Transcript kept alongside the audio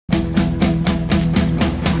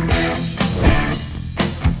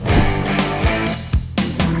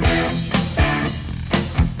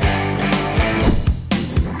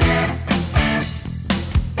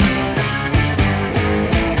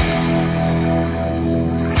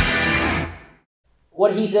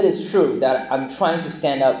what he said is true, that I'm trying to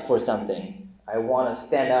stand up for something. I want to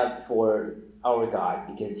stand up for our God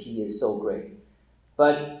because he is so great.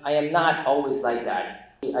 But I am not always like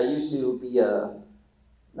that. I used to be a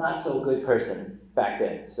not so good person back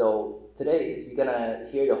then. So today we're gonna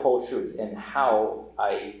hear the whole truth and how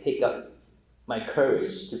I pick up my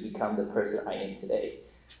courage to become the person I am today.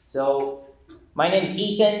 So my name is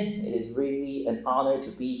Ethan. It is really an honor to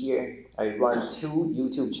be here. I run 2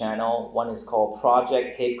 YouTube channels. One is called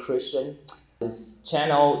Project Hit Christian. This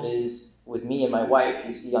channel is with me and my wife,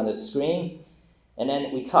 you see on the screen. And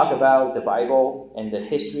then we talk about the Bible and the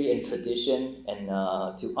history and tradition and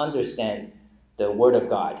to understand the Word of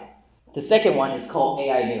God. The second one is called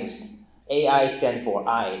AI News. AI stands for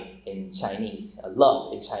I in Chinese,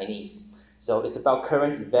 love in Chinese. So it's about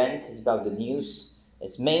current events, it's about the news.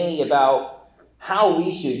 It's mainly about how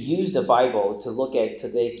we should use the Bible to look at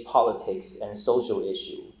today's politics and social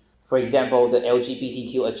issue. For example, the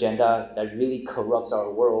LGBTQ agenda that really corrupts our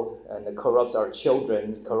world and that corrupts our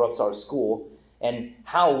children, corrupts our school, and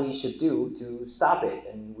how we should do to stop it.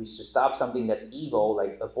 And we should stop something that's evil,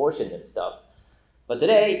 like abortion and stuff. But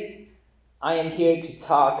today, I am here to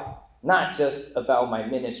talk not just about my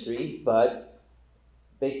ministry, but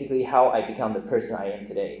basically how I become the person I am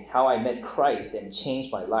today, how I met Christ and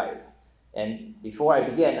changed my life. And before I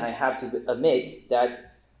begin, I have to admit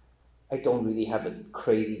that I don't really have a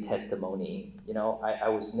crazy testimony. You know, I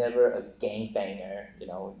was never a gangbanger, you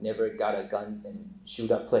know, never got a gun and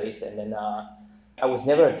shoot up place. And then I was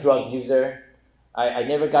never a drug user. I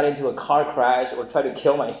never got into a car crash or tried to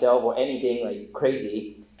kill myself or anything like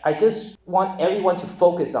crazy. I just want everyone to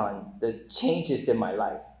focus on the changes in my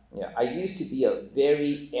life. Yeah, I used to be a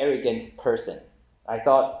very arrogant person. I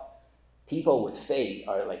thought people with faith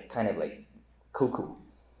are like kind of like cuckoo.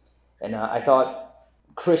 And I thought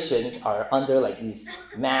Christians are under like these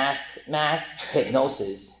mass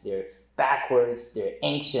hypnosis. They're backwards, they're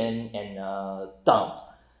ancient and dumb.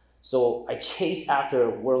 So I chased after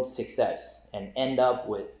world success and end up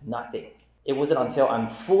with nothing. It wasn't until I'm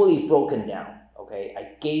fully broken down, okay?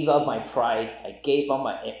 I gave up my pride, I gave up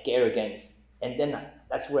my arrogance, and then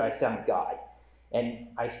that's where I found God. And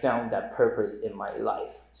I found that purpose in my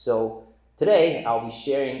life. So today, I'll be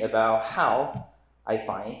sharing about how I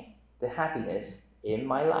find the happiness in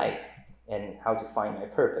my life and how to find my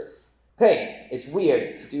purpose. Okay, it's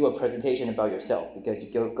weird to do a presentation about yourself because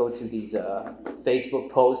you go to these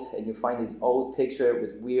Facebook posts and you find this old picture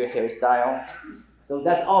with weird hairstyle. So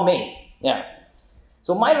that's all me, yeah.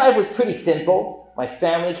 So my life was pretty simple. My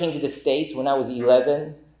family came to the States when I was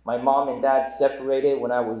 11. My mom and dad separated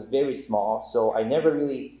when I was very small, so I never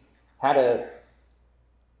really had a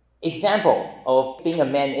example of being a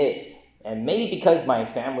man is. And maybe because my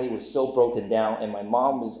family was so broken down and my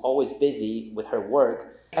mom was always busy with her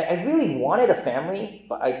work, I really wanted a family,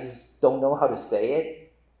 but I just don't know how to say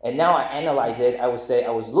it. And now I analyze it, I would say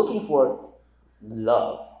I was looking for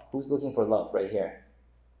love. Who's looking for love right here?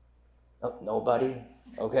 Oh, nobody?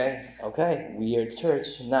 Okay. Weird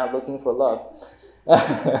church, not looking for love.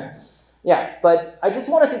 Yeah, but I just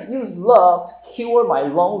wanted to use love to cure my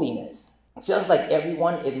loneliness. Just like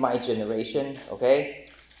everyone in my generation, okay?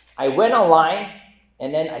 I went online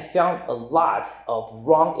and then I found a lot of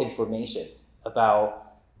wrong information about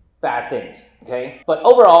bad things, okay? But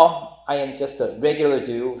overall, I am just a regular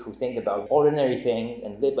dude who think about ordinary things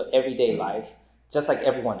and live an everyday life, just like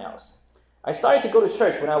everyone else. I started to go to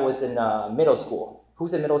church when I was in middle school.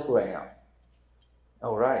 Who's in middle school right now?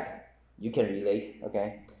 All right, you can relate,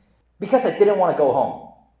 okay? Because I didn't want to go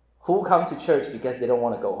home. Who come to church because they don't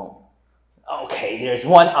want to go home? Okay, there's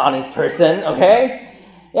one honest person, okay?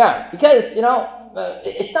 Yeah, because, you know,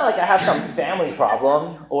 it's not like I have some family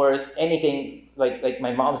problem or anything like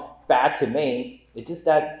my mom's bad to me. It's just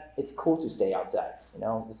that it's cool to stay outside, you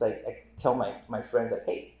know? It's like I tell my friends, like,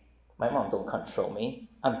 hey, my mom don't control me.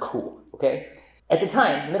 I'm cool, okay? At the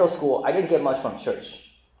time, middle school, I didn't get much from church.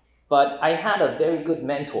 But I had a very good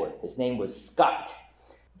mentor. His name was Scott.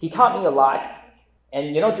 He taught me a lot.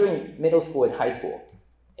 And, you know, during middle school and high school,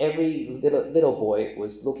 every little boy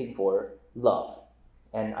was looking for love.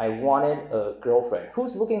 And I wanted a girlfriend.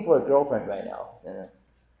 Who's looking for a girlfriend right now?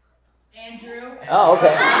 Andrew. Oh,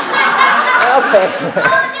 okay.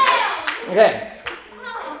 Okay.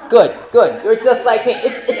 Good. You're just like me.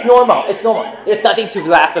 It's normal. There's nothing to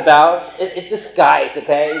laugh about. It's just guys,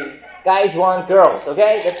 okay? Guys want girls,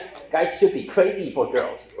 okay? Guys should be crazy for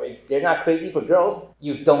girls. If they're not crazy for girls,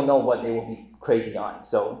 you don't know what they will be crazy on.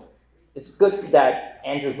 So it's good that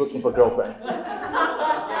Andrew's looking for a girlfriend.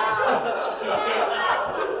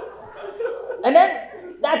 And then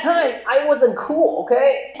that time, I wasn't cool,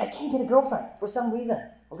 okay? I can't get a girlfriend for some reason,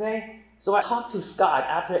 okay? So I talked to Scott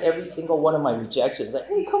after every single one of my rejections. Like,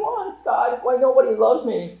 hey, come on, Scott, why nobody loves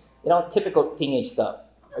me? You know, typical teenage stuff.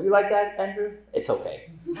 Are you like that, Andrew? It's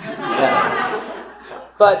okay. Yeah.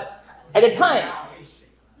 But at the time,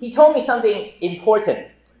 he told me something important.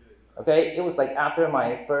 Okay, it was like after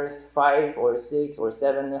my first 5 or 6 or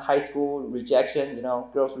 7 high school rejection, you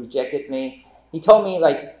know, girls rejected me. He told me,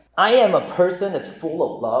 like, I am a person that's full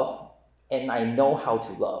of love, and I know how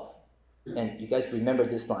to love. And you guys remember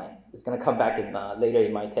this line. It's going to come back later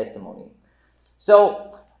in my testimony.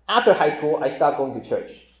 So after high school, I stopped going to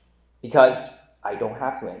church because I don't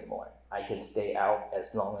have to anymore. I can stay out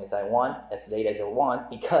as long as I want, as late as I want,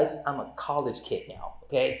 because I'm a college kid now,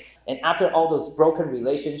 okay? And after all those broken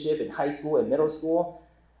relationships in high school and middle school,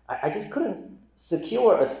 I just couldn't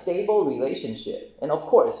secure a stable relationship. And of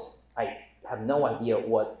course, I have no idea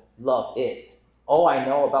what love is. All I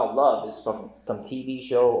know about love is from some TV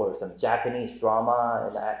show or some Japanese drama.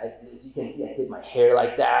 And as you can see, I did my hair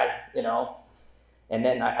like that, you know? And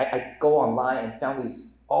then I go online and found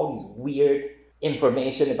all these weird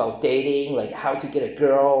information about dating, like how to get a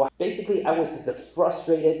girl. Basically, I was just a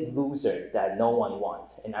frustrated loser that no one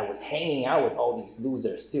wants. And I was hanging out with all these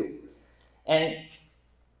losers too. And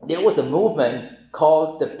there was a movement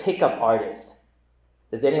called the pickup artist.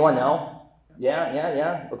 Does anyone know?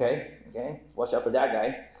 Yeah. Okay. Watch out for that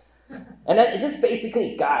guy. And then it's just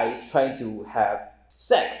basically guys trying to have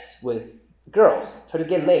sex with girls, try to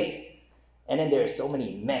get laid. And then there are so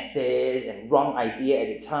many methods and wrong idea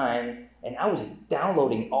at the time. And I was just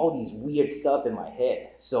downloading all these weird stuff in my head.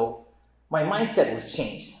 So my mindset was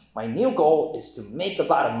changed. My new goal is to make a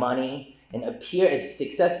lot of money and appear as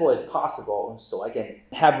successful as possible so I can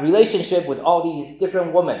have relationship with all these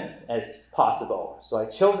different women as possible. So I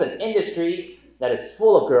chose an industry that is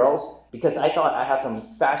full of girls because I thought I have some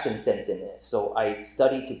fashion sense in it. So I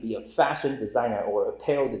studied to be a fashion designer or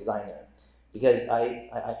apparel designer because I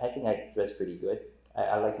think I dress pretty good.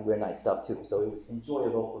 I like to wear nice stuff too, so it was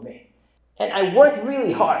enjoyable for me. And I worked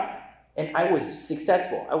really hard, and I was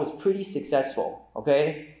successful. I was pretty successful,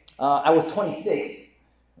 okay? I was 26,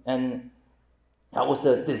 and I was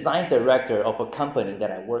a design director of a company that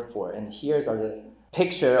I worked for. And here's the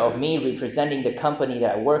picture of me representing the company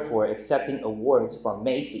that I work for, accepting awards from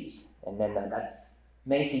Macy's. And then that's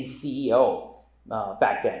Macy's CEO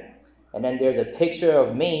back then. And then there's a picture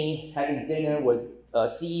of me having dinner with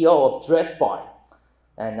CEO of Dress Barn.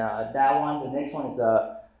 And that one, the next one is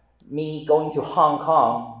me going to Hong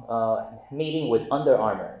Kong, meeting with Under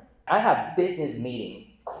Armour. I have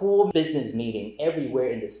cool business meeting everywhere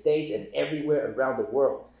in the States and everywhere around the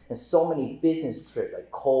world. And so many business trips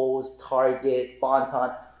like Kohl's, Target,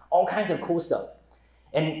 Bonton, all kinds of cool stuff.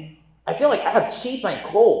 And I feel like I have achieved my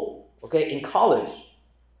goal, okay? In college,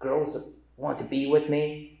 girls want to be with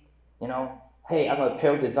me, you know? Hey, I'm an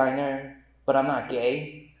apparel designer, but I'm not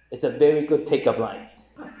gay. It's a very good pickup line.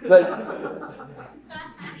 But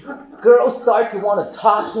girls start to want to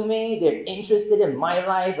talk to me. They're interested in my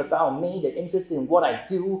life, about me. They're interested in what I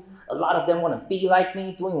do. A lot of them want to be like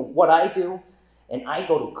me, doing what I do. And I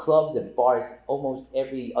go to clubs and bars almost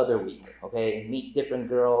every other week, okay? Meet different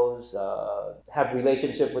girls, have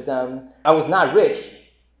relationship with them. I was not rich,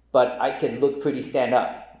 but I could look pretty stand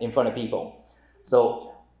up in front of people.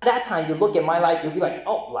 So at that time, you look at my life, you'll be like,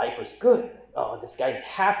 oh, life was good. Oh, this guy's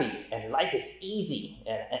happy and life is easy.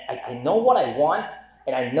 And I know what I want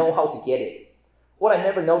and I know how to get it. What I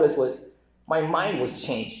never noticed was my mind was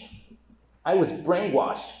changed. I was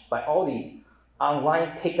brainwashed by all these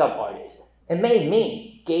online pickup artists. It made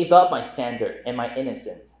me give up my standard and my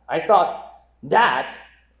innocence. I thought that,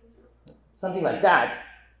 something like that,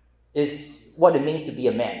 is what it means to be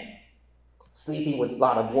a man. Sleeping with a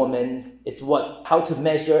lot of women is how to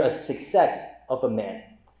measure a success of a man.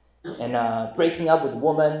 And breaking up with a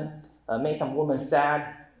woman, made some woman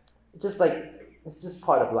sad. It's just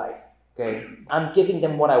part of life, okay? I'm giving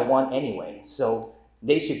them what I want anyway, so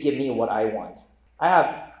they should give me what I want. I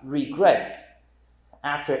have regret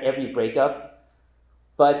after every breakup,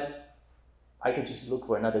 but I could just look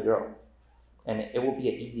for another girl, and it will be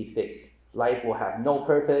an easy fix. Life will have no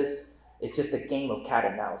purpose. It's just a game of cat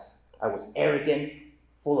and mouse. I was arrogant,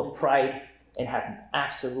 full of pride, and had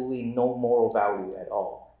absolutely no moral value at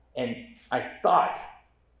all. And I thought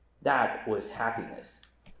that was happiness.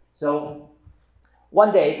 So one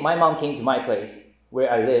day, my mom came to my place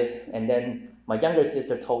where I live, and then my younger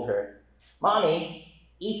sister told her, Mommy,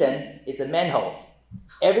 Ethan is a manhole.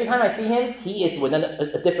 Every time I see him, he is with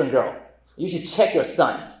a different girl. You should check your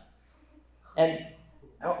son. And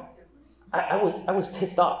I was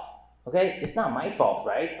pissed off. Okay, it's not my fault,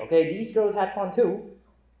 right? Okay, these girls had fun too.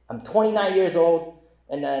 I'm 29 years old,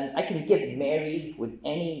 and then I can get married with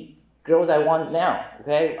any girls I want now,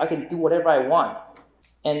 okay? I can do whatever I want.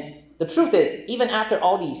 And the truth is, even after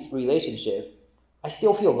all these relationships, I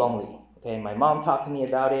still feel lonely, okay? My mom talked to me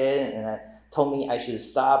about it and told me I should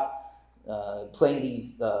stop playing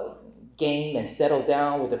these games and settle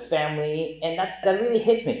down with a family. And that really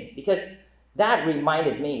hits me because that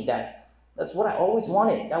reminded me that's what I always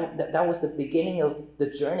wanted. That was the beginning of the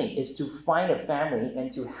journey, is to find a family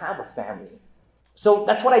and to have a family. So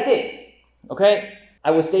that's what I did, okay?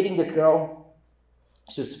 I was dating this girl.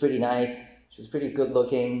 She was pretty nice. She was pretty good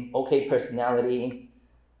looking, okay personality.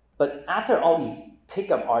 But after all these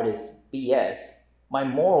pickup artists BS, my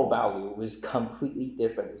moral value was completely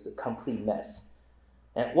different. It was a complete mess.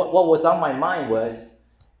 And what was on my mind was,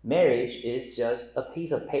 marriage is just a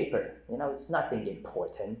piece of paper. You know, it's nothing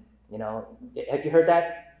important. You know, have you heard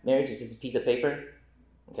that? Marriage is just a piece of paper?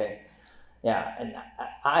 Okay. Yeah, and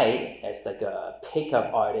I, as like a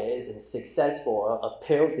pickup artist and successful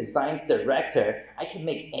apparel design director, I can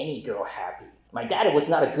make any girl happy. My dad was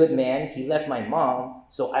not a good man. He left my mom,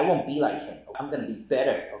 so I won't be like him. I'm gonna be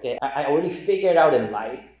better, okay? I already figured out in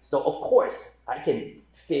life, so of course, I can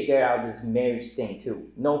figure out this marriage thing too.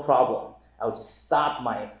 No problem. I'll just stop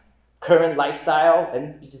my current lifestyle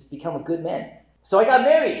and just become a good man. So I got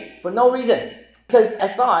married for no reason, because I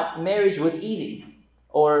thought marriage was easy,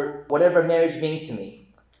 or whatever marriage means to me.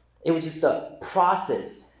 It was just a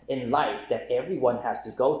process in life that everyone has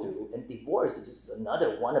to go through, and divorce is just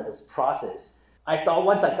another one of those processes. I thought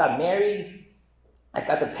once I got married, I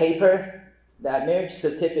got the paper, that marriage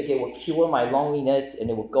certificate will cure my loneliness and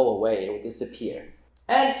it will go away, it will disappear.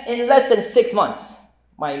 And in less than 6 months,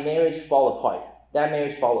 my marriage fell apart. That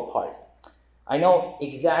marriage fell apart. I know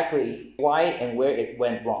exactly why and where it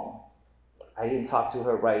went wrong. I didn't talk to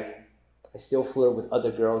her right. I still flirt with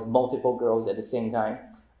other girls, multiple girls at the same time,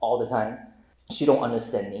 all the time. She don't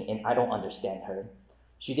understand me and I don't understand her.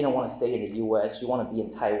 She didn't want to stay in the US. She wanted to be in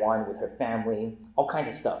Taiwan with her family, all kinds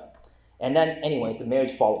of stuff. And then anyway, the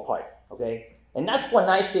marriage fell apart, okay? And that's when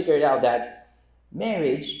I figured out that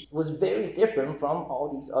marriage was very different from all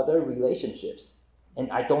these other relationships.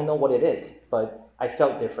 And I don't know what it is, but I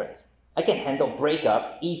felt different. I can handle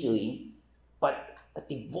breakup easily, but a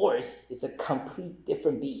divorce is a complete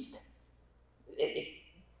different beast. It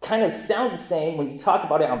kind of sounds the same when you talk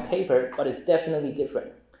about it on paper, but it's definitely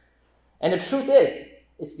different. And the truth is,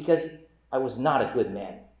 it's because I was not a good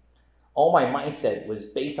man. All my mindset was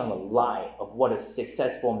based on a lie of what a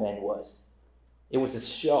successful man was. It was a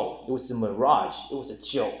show, it was a mirage, it was a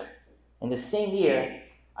joke. And the same year,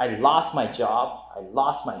 I lost my job, I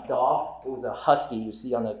lost my dog. It was a husky you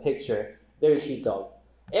see on the picture, very cute dog.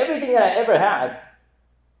 Everything that I ever had,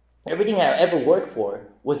 everything that I ever worked for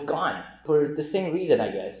was gone for the same reason,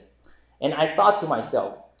 I guess. And I thought to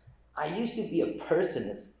myself, I used to be a person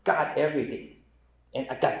that's got everything. And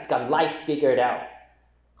I got life figured out.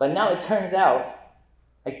 But now it turns out,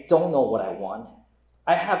 I don't know what I want.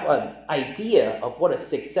 I have an idea of what a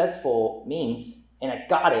successful means, and I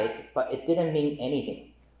got it, but it didn't mean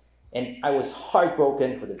anything. And I was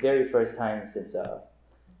heartbroken for the very first time since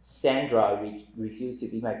Sandra refused to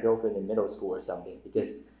be my girlfriend in middle school or something,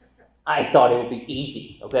 because I thought it would be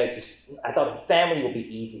easy, okay? I thought a family would be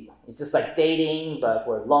easy. It's just like dating, but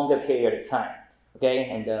for a longer period of time, okay?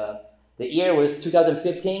 And the year was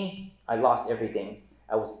 2015. I lost everything.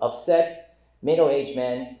 I was upset, middle-aged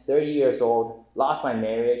man, 30 years old, lost my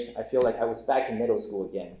marriage. I feel like I was back in middle school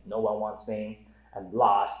again. No one wants me. I'm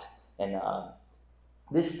lost. And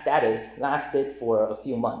this status lasted for a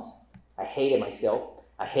few months. I hated myself.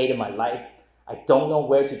 I hated my life. I don't know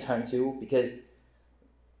where to turn to because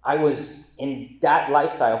I was in that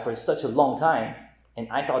lifestyle for such a long time, and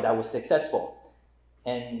I thought that was successful.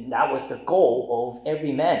 And that was the goal of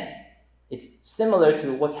every man. It's similar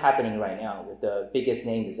to what's happening right now with the biggest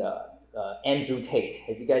name is Andrew Tate.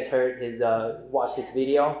 Have you guys heard watched his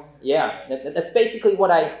video? Yeah, that's basically what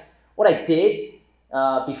I did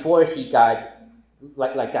before he got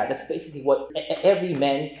like that. That's basically what every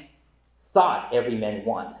man thought every man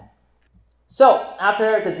want. So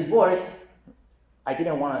after the divorce, I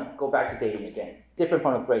didn't want to go back to dating again. Different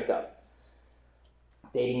from a breakup.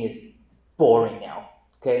 Dating is boring now,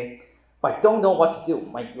 okay? But I don't know what to do.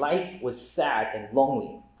 My life was sad and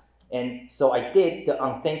lonely. And so I did the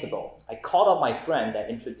unthinkable. I called up my friend that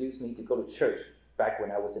introduced me to go to church back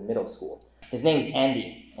when I was in middle school. His name is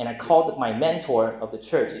Andy. And I called my mentor of the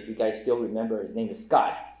church, if you guys still remember, his name is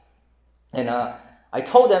Scott. And I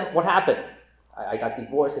told them what happened. I got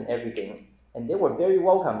divorced and everything. And they were very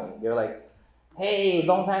welcoming. They're like, hey,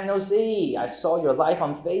 long time no see. I saw your life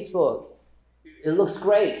on Facebook. It looks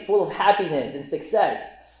great, full of happiness and success.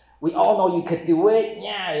 We all know you could do it.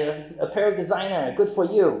 Yeah, you're an apparel designer. Good for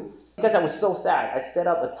you. Because I was so sad, I set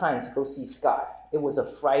up a time to go see Scott. It was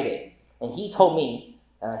a Friday. And he told me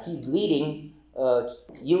he's leading a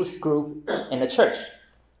youth group in the church.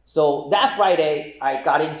 So that Friday, I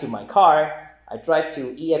got into my car. I drive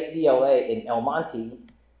to EFCLA in El Monte.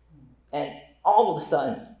 And all of a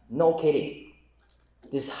sudden, no kidding,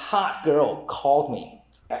 this hot girl called me.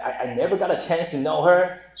 I never got a chance to know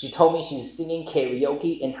her. She told me she's singing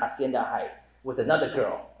karaoke in Hacienda Heights with another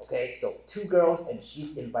girl. Okay, so 2 girls and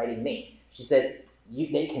she's inviting me. She said,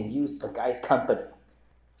 they can use a guy's company.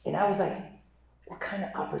 And I was like, what kind of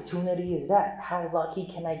opportunity is that? How lucky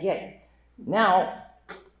can I get? Now,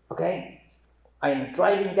 okay, I am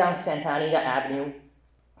driving down Santa Anita Avenue,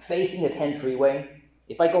 facing the 10 freeway.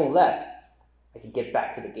 If I go left, I can get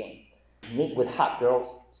back to the game. Meet with hot girls,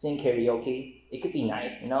 sing karaoke. It could be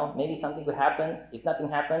nice, you know? Maybe something could happen. If nothing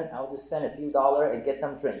happened, I'll just spend a few dollars and get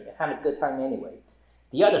some drink and have a good time anyway.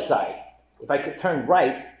 The other side, if I could turn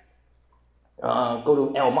right, go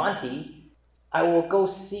to El Monte, I will go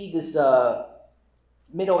see this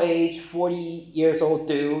middle-aged, 40-years-old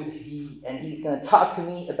dude, and he's going to talk to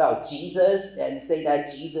me about Jesus and say that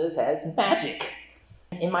Jesus has magic.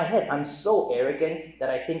 In my head, I'm so arrogant that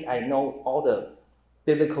I think I know all the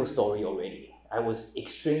biblical story already. I was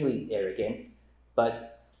extremely arrogant,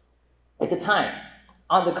 but at the time,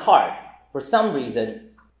 on the card, for some reason,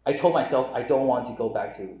 I told myself I don't want to go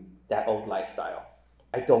back to that old lifestyle.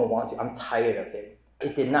 I don't want to. I'm tired of it.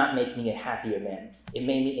 It did not make me a happier man. It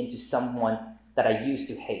made me into someone that I used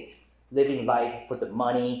to hate, living life for the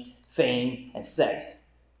money, fame, and sex.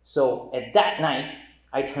 So at that night,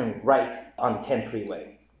 I turned right on the 10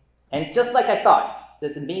 freeway. And just like I thought,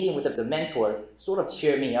 the meeting with the mentor sort of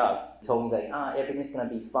cheered me up. He told me like, everything's gonna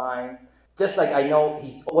be fine. Just like I know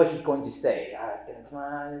what he's going to say. It's gonna be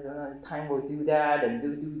fine, time will do that, and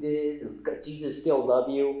do this, and Jesus still love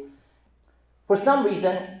you. For some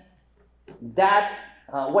reason, that,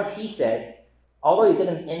 what he said, although it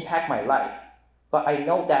didn't impact my life, but I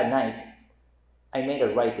know that night, I made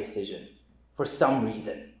a right decision. For some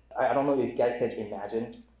reason. I don't know if you guys can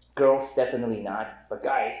imagine. Girls, definitely not. But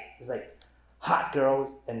guys, it's like hot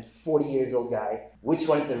girls and 40-years-old guy. Which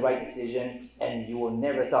one is the right decision? And you will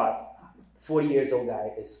never thought 40-years-old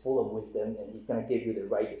guy is full of wisdom and he's going to give you the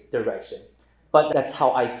right direction. But that's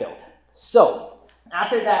how I felt. So,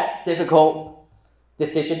 after that difficult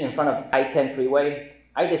decision in front of I-10 freeway,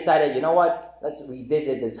 I decided, you know what? Let's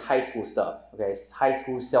revisit this high school stuff. Okay, it's high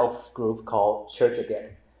school self-group called Church again.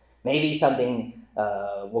 Maybe something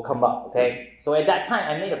will come up, okay? So at that time,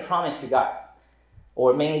 I made a promise to God,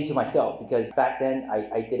 or mainly to myself, because back then,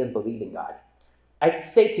 I didn't believe in God. I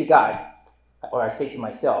say to God, or I say to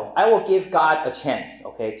myself, I will give God a chance,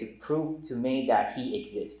 okay, to prove to me that He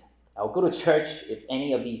exists. I'll go to church if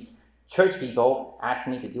any of these church people ask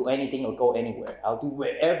me to do anything or go anywhere. I'll do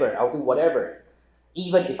wherever, I'll do whatever,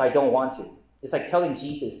 even if I don't want to. It's like telling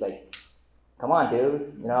Jesus, like, come on,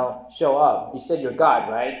 dude, you know, show up. You said you're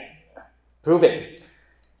God, right? Prove it.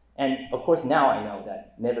 And of course, now I know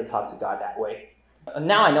that never talk to God that way.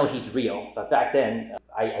 Now I know He's real, but back then,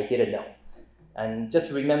 I didn't know. And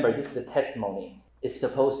just remember, this is a testimony. It's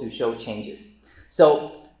supposed to show changes.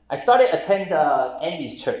 So I started attend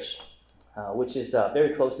Andy's church, which is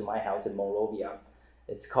very close to my house in Monrovia.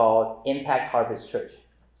 It's called Impact Harvest Church.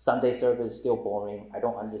 Sunday service is still boring. I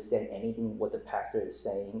don't understand anything what the pastor is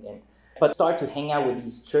saying. But start to hang out with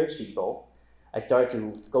these church people. I started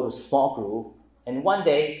to go to small group. And one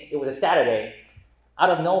day, it was a Saturday, out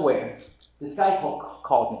of nowhere, this guy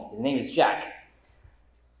called me. His name is Jack.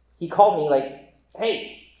 He called me like,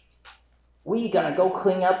 hey, we gonna go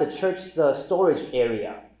clean up the church's storage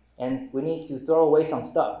area. And we need to throw away some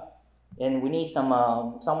stuff. And we need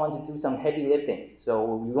someone to do some heavy lifting.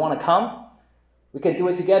 So you wanna come? We can do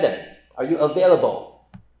it together. Are you available?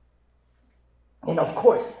 And of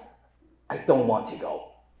course, I don't want to go.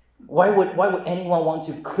 Why would anyone want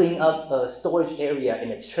to clean up a storage area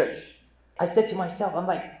in a church? I said to myself,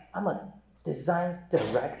 I'm a design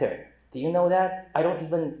director. Do you know that? I don't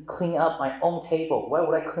even clean up my own table. Why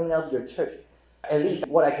would I clean up your church? At least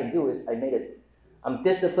what I can do is I'm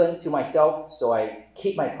disciplined to myself, so I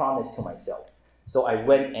keep my promise to myself. So I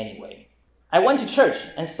went anyway. I went to church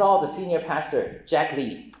and saw the senior pastor, Jack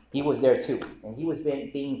Lee. He was there too, and he was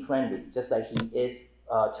being friendly, just like he is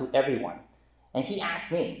to everyone. And he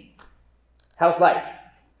asked me, how's life?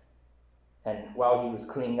 And while he was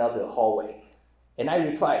cleaning up the hallway. And I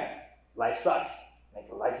replied, life sucks. Like,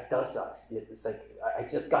 life does suck. It's like, I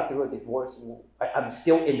just got through a divorce. I'm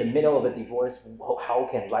still in the middle of a divorce. How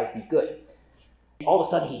can life be good? All of a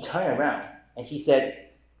sudden, he turned around and he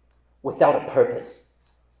said, without a purpose.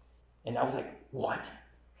 And I was like, what?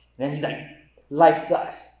 And then he's like, life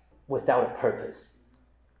sucks. without a purpose.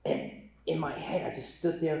 And in my head, I just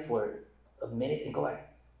stood there for a minute and go like,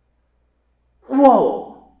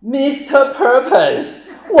 whoa, Mr. Purpose,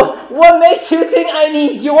 what makes you think I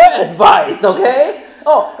need your advice, okay?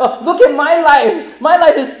 Oh, look at my life. My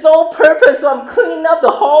life is so purpose, so I'm cleaning up the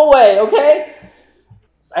hallway, okay?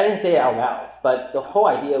 So I didn't say it out loud, but the whole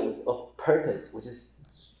idea of purpose, which is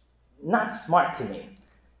not smart to me.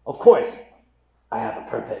 Of course, I have a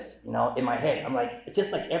purpose, in my head. I'm like,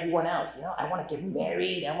 just like everyone else, I want to get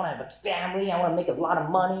married, I want to have a family, I want to make a lot of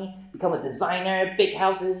money, become a designer, big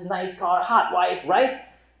houses, nice car, hot wife, right?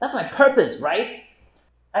 That's my purpose, right?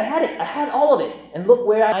 I had it, I had all of it, and look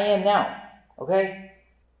where I am now, okay?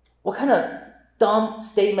 What kind of dumb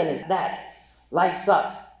statement is that? Life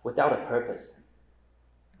sucks without a purpose.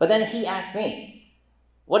 But then he asked me,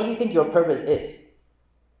 what do you think your purpose is?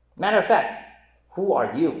 Matter of fact, who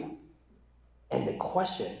are you? And the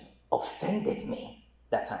question offended me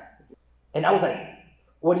that time. And I was like,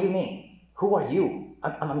 what do you mean? Who are you?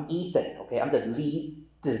 I'm Ethan, okay? I'm the lead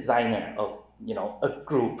designer of, a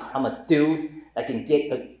group. I'm a dude that can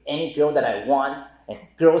get any girl that I want, and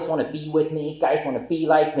girls want to be with me, guys want to be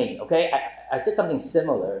like me, okay? I said something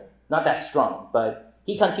similar, not that strong, but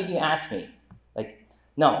he continued to ask me, like,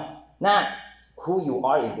 no, not who you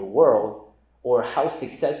are in the world or how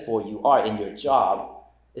successful you are in your job,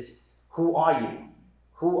 is who are you?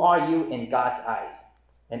 Who are you in God's eyes?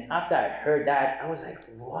 And after I heard that, I was like,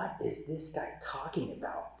 what is this guy talking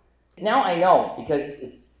about? Now I know,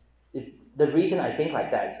 because the reason I think like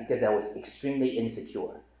that is because I was extremely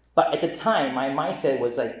insecure. But at the time, my mindset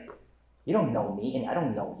was like, you don't know me and I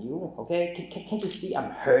don't know you, okay? Can't you see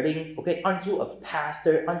I'm hurting, okay? Aren't you a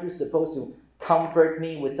pastor? Aren't you supposed to comfort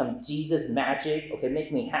me with some Jesus magic, okay?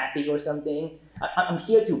 Make me happy or something? I'm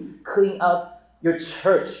here to clean up your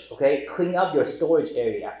church, okay? Clean up your storage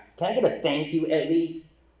area. Can I get a thank you at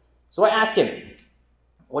least? So I asked him,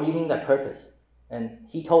 what do you mean by purpose? And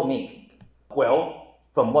he told me, well,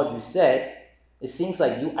 from what you said, it seems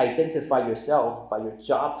like you identify yourself by your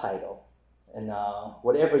job title and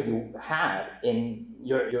whatever you have in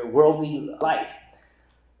your worldly life.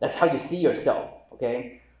 That's how you see yourself,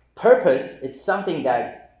 okay? Purpose is something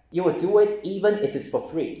that you will do it even if it's for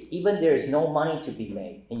free. Even there is no money to be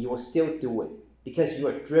made, and you will still do it because you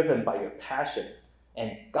are driven by your passion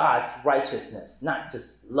and God's righteousness, not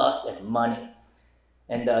just lust and money.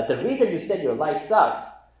 And the reason you said your life sucks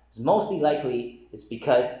is mostly likely is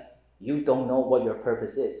because you don't know what your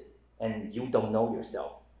purpose is, and you don't know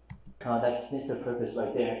yourself. That's Mr. Purpose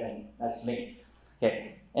right there, and that's me.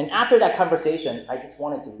 Okay. And after that conversation, I just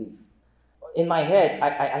wanted to leave. In my head,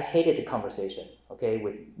 I hated the conversation, okay,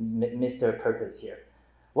 with Mr. Purpose here.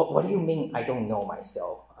 What do you mean I don't know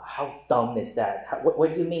myself? How dumb is that?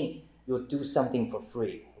 What do you mean you'll do something for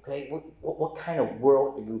free? Okay, what kind of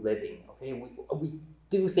world are you living? Okay, we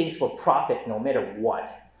do things for profit no matter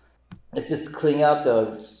what. Let's just clean up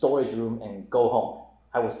the storage room and go home.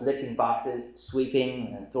 I was lifting boxes,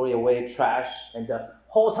 sweeping, and throwing away trash, and the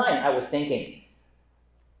whole time I was thinking,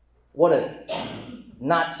 what a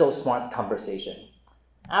not so smart conversation.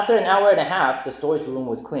 After an hour and a half, the storage room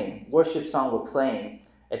was clean. Worship songs were playing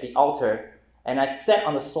at the altar, and I sat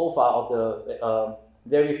on the sofa of the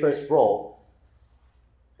very first row,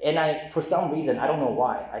 and for some reason, I don't know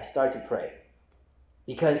why, I started to pray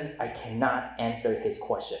because I cannot answer his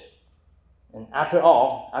question. And after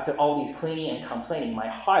all these cleaning and complaining, my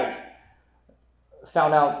heart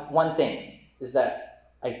found out one thing, is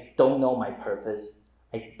that I don't know my purpose.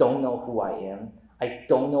 I don't know who I am. I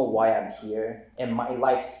don't know why I'm here. And my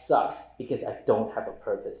life sucks because I don't have a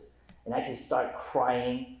purpose. And I just start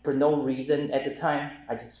crying for no reason at the time.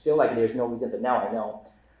 I just feel like there's no reason, but now I know.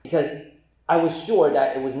 Because I was sure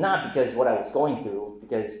that it was not because what I was going through,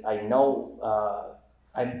 because I know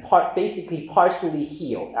I'm basically partially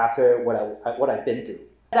healed after what I've been through.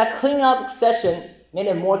 That cleanup session made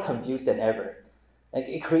it more confused than ever. Like,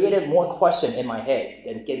 it created more question in my head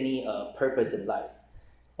and gave me a purpose in life.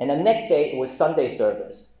 And the next day, it was Sunday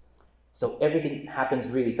service. So everything happens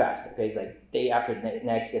really fast, okay? It's like day after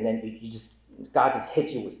next, and then God just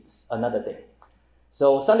hits you with another thing.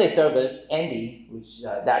 So Sunday service, Andy, which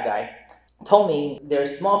that guy, told me their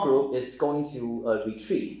small group is going to a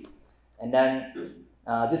retreat. And then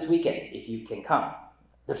this weekend, if you can come.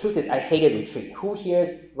 The truth is, I hated retreat. Who here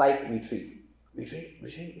like retreat? Retreat?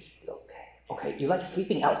 Okay. You like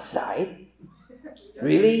sleeping outside?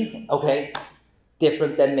 Really? Okay.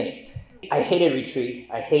 Different than me. I hated retreat.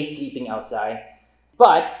 I hate sleeping outside.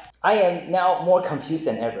 But I am now more confused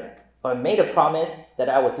than ever. But I made a promise that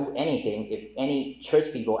I would do anything if any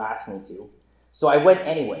church people asked me to. So I went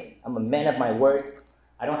anyway. I'm a man of my word.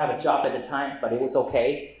 I don't have a job at the time, but it was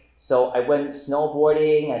okay. So I went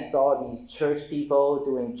snowboarding. I saw these church people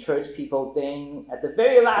doing church people thing. At the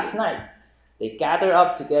very last night, they gather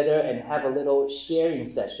up together and have a little sharing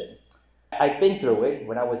session. I've been through it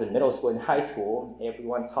when I was in middle school and high school.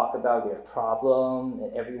 Everyone talk about their problem,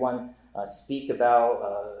 and everyone speak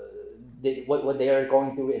about what they are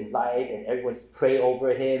going through in life, and everyone pray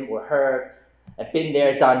over him or her. I've been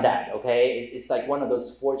there, done that, okay? It's like one of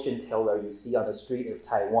those fortune teller you see on the street of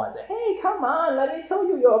Taiwan. Say, hey, come on, let me tell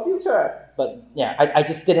you your future. But yeah, I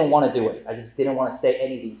just didn't want to do it. I just didn't want to say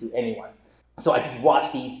anything to anyone. So I just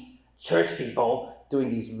watched these church people doing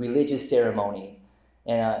these religious ceremony.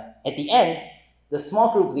 And at the end, the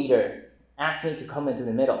small group leader asked me to come into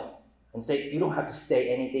the middle and say, you don't have to say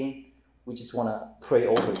anything. We just want to pray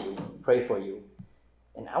over you, pray for you.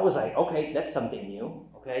 And I was like, okay, that's something new.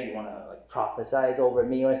 Okay, you want to like prophesize over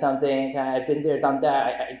me or something? Okay, I've been there, done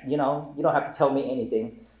that. You don't have to tell me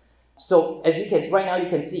anything. So as you can, right now you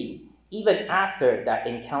can see, even after that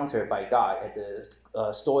encounter by God at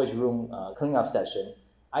the storage room cleanup session,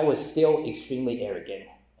 I was still extremely arrogant.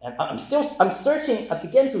 And I'm searching, I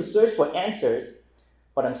began to search for answers,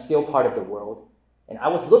 but I'm still part of the world. And I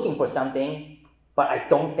was looking for something, but I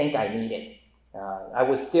don't think I need it. I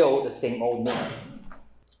was still the same old me.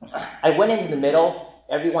 I went into the middle,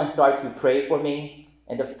 everyone started to pray for me,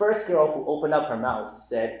 and the first girl who opened up her mouth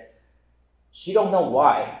said, she don't know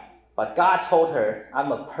why, but God told her,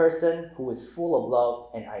 I'm a person who is full of love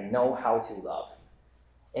and I know how to love.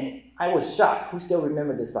 And I was shocked. Who still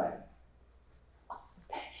remember this line? Oh,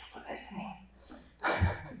 thank you for listening.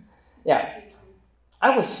 Yeah,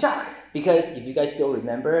 I was shocked because if you guys still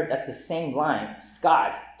remember, that's the same line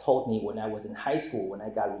Scott told me when I was in high school, when I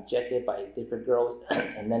got rejected by different girls.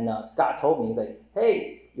 And then Scott told me, like,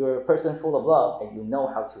 hey, you're a person full of love and you know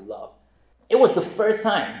how to love. It was the first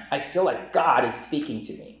time I feel like God is speaking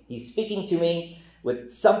to me. He's speaking to me with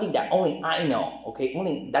something that only I know, okay?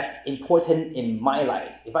 Only that's important in my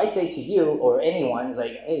life. If I say to you or anyone, it's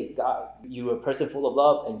like, hey, God, you're a person full of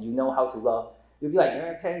love and you know how to love, you'll be like,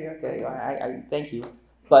 you're okay, I thank you.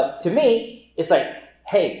 But to me, it's like,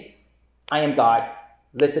 hey, I am God,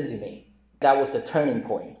 listen to me. That was the turning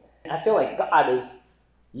point. I feel like God is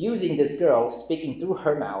using this girl, speaking through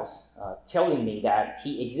her mouth, telling me that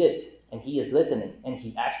he exists and he is listening and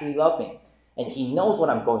he actually loves me and he knows what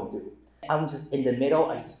I'm going through. I'm just in the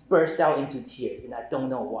middle, I just burst out into tears and I don't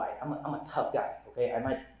know why. I'm a tough guy, okay?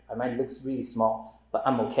 I might look really small, but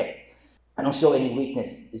I'm okay. I don't show any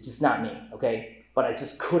weakness, it's just not me, okay? But I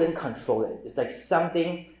just couldn't control it. It's like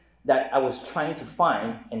something that I was trying to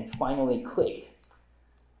find and finally clicked.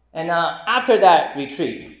 And after that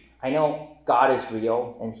retreat, I know God is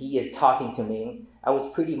real and he is talking to me. I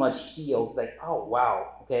was pretty much healed. It's like, oh,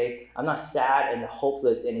 wow, okay? I'm not sad and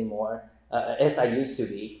hopeless anymore as I used to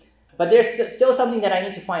be. But there's still something that I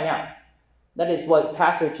need to find out. That is what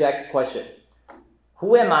Pastor Jack's question.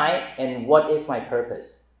 Who am I and what is my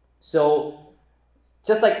purpose? So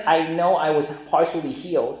just like I know I was partially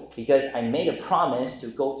healed because I made a promise to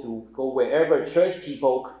go wherever church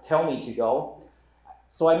people tell me to go.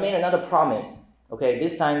 So I made another promise, okay,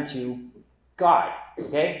 this time to God,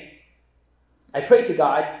 okay? I prayed to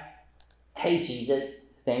God, hey Jesus,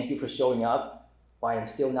 thank you for showing up, but I'm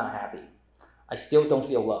still not happy. I still don't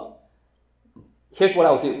feel love. Here's what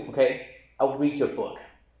I'll do, okay? I'll read your book.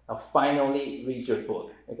 I'll finally read your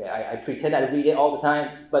book. Okay, I pretend I read it all the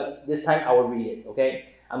time, but this time I will read it,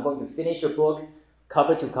 okay? I'm going to finish your book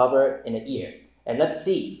cover to cover in a year. And let's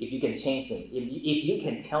see if you can change me, if you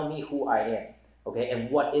can tell me who I am, okay? And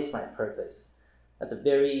what is my purpose? That's a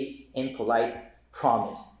very impolite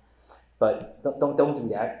promise. But don't do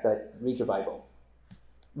that, but read your Bible.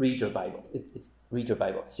 Read your Bible. Read your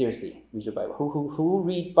Bible. Seriously, read your Bible. Who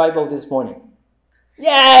read Bible this morning?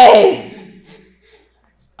 Yay!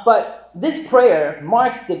 But this prayer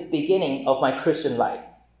marks the beginning of my Christian life.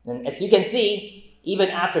 And as you can see, even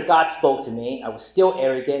after God spoke to me, I was still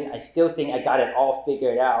arrogant. I still think I got it all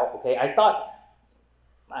figured out. Okay, I thought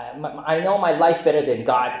I know my life better than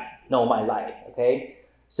God know my life. Okay,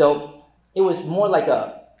 so it was more like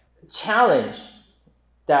a challenge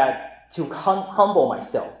to humble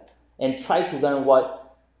myself and try to learn what's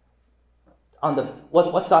on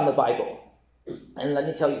the Bible. And let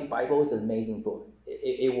me tell you, Bible is an amazing book.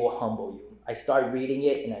 It will humble you. I started reading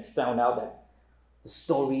it and I found out that the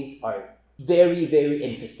stories are very, very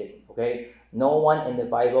interesting. Okay, no one in the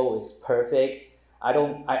Bible is perfect. I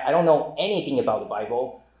don't know anything about the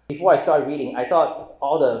Bible. Before I started reading, I thought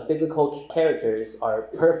all the biblical characters are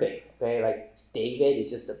perfect. Okay, like David is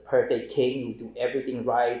just the perfect king who do everything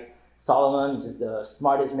right. Solomon is just the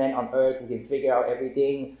smartest man on earth who can figure out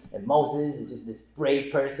everything. And Moses is just this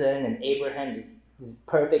brave person. And Abraham is this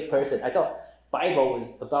perfect person. I thought Bible was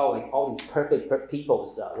about like all these perfect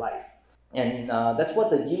people's life. And that's what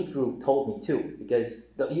the youth group told me too,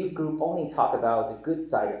 because the youth group only talk about the good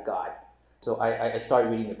side of God. So I started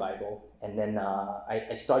reading the Bible, and then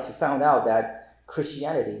I started to find out that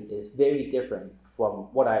Christianity is very different from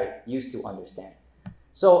what I used to understand.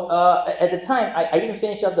 So at the time, I didn't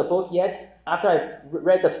finish up the book yet. After I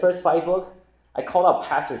read the first 5 books, I called up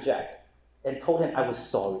Pastor Jack and told him I was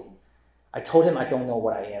sorry. I told him I don't know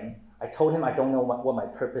what I am. I told him I don't know what my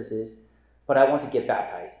purpose is, but I want to get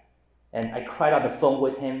baptized. And I cried on the phone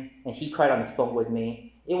with him, and he cried on the phone with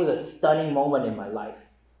me. It was a stunning moment in my life.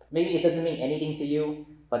 Maybe it doesn't mean anything to you,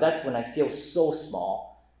 but that's when I feel so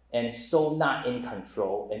small and so not in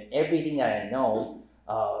control, and everything that I know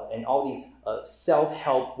and all these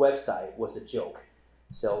self-help website was a joke.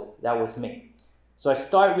 So that was me. So I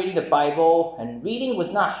started reading the Bible, and reading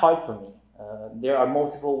was not hard for me. There are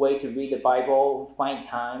multiple ways to read the Bible, find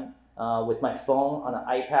time with my phone on an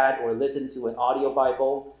iPad, or listen to an audio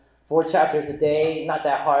Bible. 4 chapters a day, not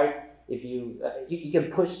that hard. If you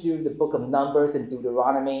can push through the book of Numbers and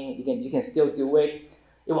Deuteronomy, you can still do it.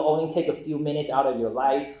 It will only take a few minutes out of your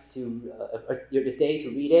life your day to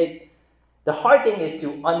read it. The hard thing is to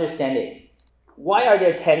understand it. Why are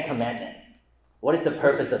there 10 commandments? What is the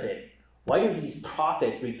purpose of it? Why do these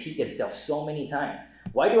prophets repeat themselves so many times?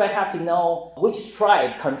 Why do I have to know which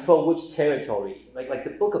tribe control which territory? Like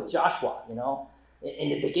the book of Joshua, you know? In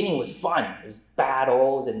the beginning, it was fun. It was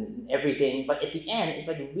battles and everything. But at the end, it's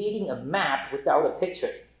like reading a map without a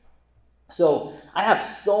picture. So I have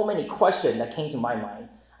so many questions that came to my mind.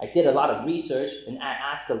 I did a lot of research, and I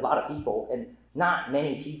asked a lot of people, and not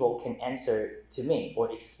many people can answer to me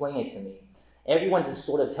or explain it to me. Everyone just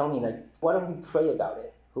sort of tell me, like, why don't you pray about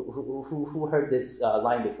it? Who heard this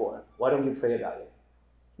line before? Why don't you pray about it?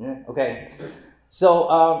 Okay. So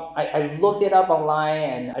I looked it up online,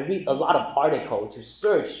 and I read a lot of articles to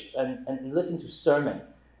search and listen to sermon.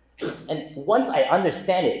 And once I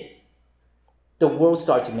understand it, the world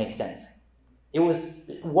started to make sense. It was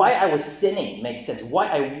why I was sinning makes sense. Why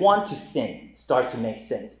I want to sin start to make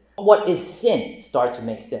sense. What is sin start to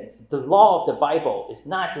make sense. The law of the Bible is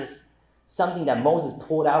not just something that Moses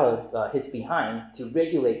pulled out of his behind to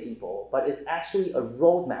regulate people, but it's actually a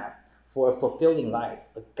roadmap for a fulfilling life,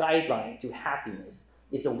 a guideline to happiness.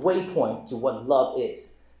 It's a waypoint to what love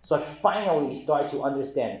is. So I finally started to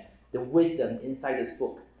understand the wisdom inside this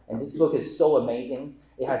book. And this book is so amazing.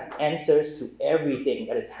 It has answers to everything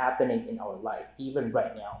that is happening in our life, even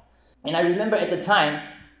right now. And I remember at the time,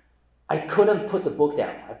 I couldn't put the book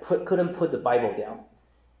down. I couldn't put the Bible down.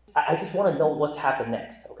 I just want to know what's happened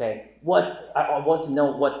next, okay? I want to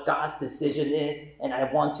know what God's decision is, and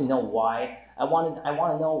I want to know why. I want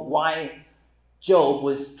to know why Job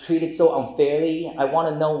was treated so unfairly. I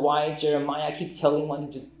want to know why Jeremiah keep telling one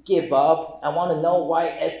to just give up. I want to know why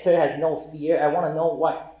Esther has no fear. I want to know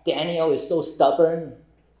why Daniel is so stubborn.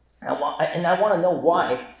 I want to know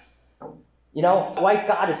why, why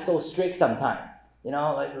God is so strict sometimes.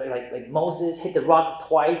 Like Moses hit the rock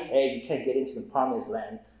twice. Hey, you can't get into the promised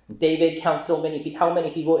land. David counts how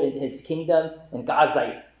many people in his kingdom, and God's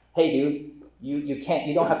like, hey, dude, you can't.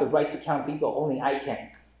 You don't have the right to count people. Only I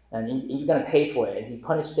can, and you're gonna pay for it. And he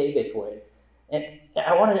punished David for it. And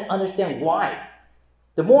I want to understand why.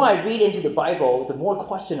 The more I read into the Bible, the more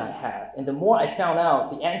question I have, and the more I found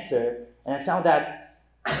out the answer, and I found that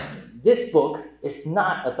this book is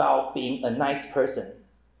not about being a nice person.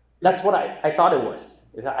 That's what I thought it was.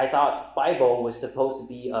 I thought Bible was supposed to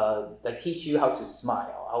be like teach you how to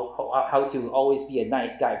smile, how to always be a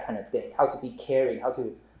nice guy kind of thing, how to be caring, how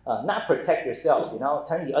to not protect yourself,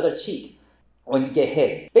 turn the other cheek when you get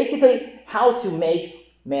hit. Basically, how to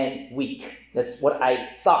make men weak. That's what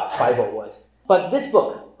I thought Bible was. But this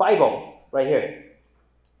book, Bible, right here,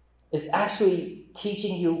 is actually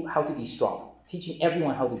teaching you how to be strong, teaching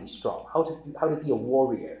everyone how to be strong, how to be a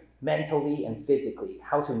warrior, mentally and physically,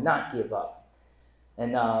 how to not give up,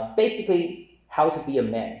 and basically how to be a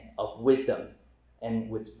man of wisdom and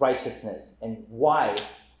with righteousness, and why,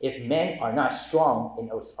 if men are not strong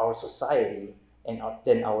in our society,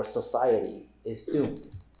 then our society is doomed.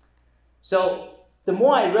 So the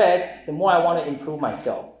more I read, the more I want to improve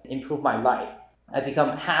myself, improve my life. I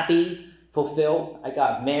become happy, fulfilled. I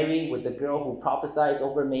got married with the girl who prophesies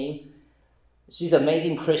over me. She's an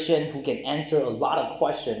amazing Christian who can answer a lot of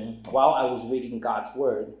questions while I was reading God's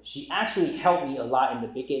word. She actually helped me a lot in the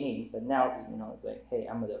beginning, but now, it's like, hey,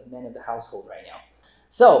 I'm the man of the household right now.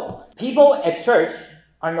 So people at church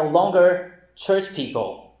are no longer church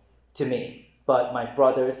people to me, but my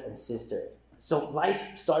brothers and sisters. So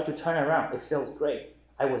life started to turn around. It feels great.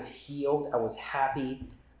 I was healed. I was happy.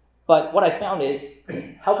 But what I found is,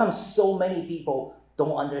 how come so many people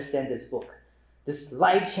don't understand this book? This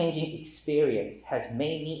life-changing experience has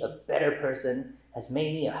made me a better person, has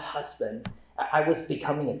made me a husband. I was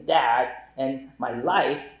becoming a dad, and my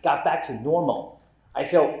life got back to normal. I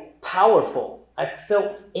felt powerful. I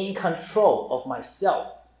felt in control of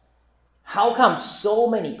myself. How come so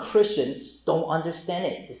many Christians don't understand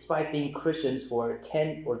it, despite being Christians for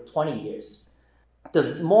 10 or 20 years?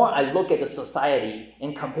 The more I look at the society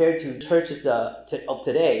and compare to churches of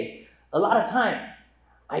today, a lot of time,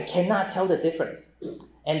 I cannot tell the difference.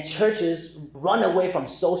 And churches run away from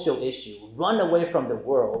social issues, run away from the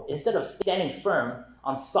world. Instead of standing firm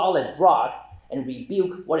on solid rock and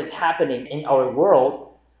rebuke what is happening in our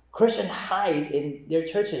world, Christians hide in their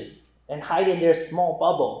churches and hide in their small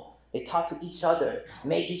bubble. They talk to each other,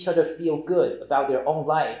 make each other feel good about their own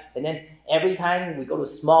life. And then every time we go to a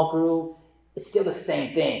small group, it's still the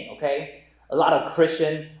same thing, okay? A lot of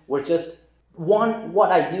Christians were just want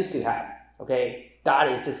what I used to have, okay?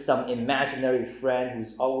 God is just some imaginary friend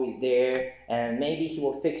who's always there, and maybe he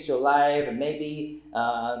will fix your life, and maybe,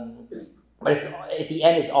 but at the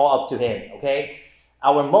end, it's all up to him, okay?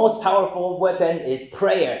 Our most powerful weapon is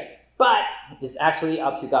prayer, but it's actually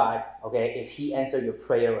up to God, okay, if he answers your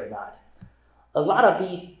prayer or not. A lot of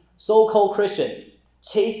these so-called Christians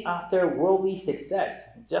chase after worldly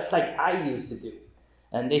success, just like I used to do.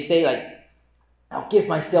 And they say, like, I'll give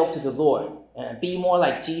myself to the Lord and be more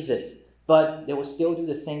like Jesus. But they will still do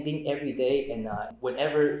the same thing every day, and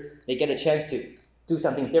whenever they get a chance to do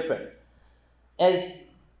something different. As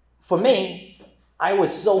for me, I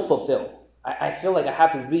was so fulfilled. I feel like I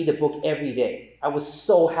have to read the book every day. I was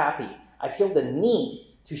so happy. I feel the need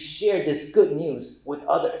to share this good news with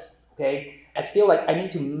others, okay? I feel like I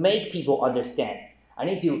need to make people understand. I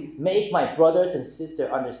need to make my brothers and sisters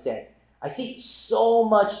understand. I see so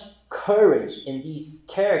much courage in these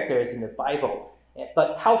characters in the Bible.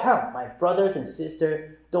 But how come my brothers and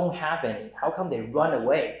sisters don't have any? How come they run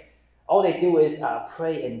away? All they do is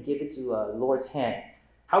pray and give it to the Lord's hand.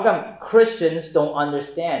 How come Christians don't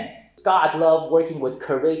understand? God loved working with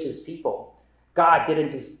courageous people. God didn't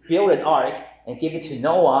just build an ark and give it to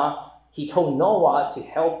Noah. He told Noah to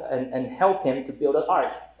help and help him to build an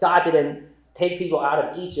ark. God didn't take people out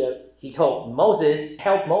of Egypt. He told Moses,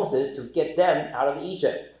 help Moses to get them out of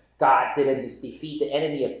Egypt. God didn't just defeat the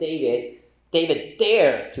enemy of David. David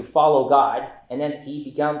dared to follow God, and then he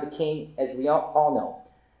became the king, as we all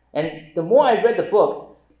know. And the more I read the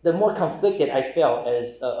book, the more conflicted I felt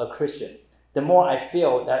as a Christian. The more I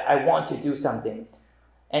feel that I want to do something.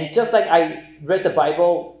 And just like I read the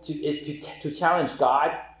Bible to challenge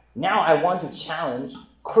God, now I want to challenge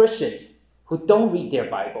Christians who don't read their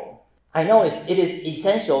Bible. I know it is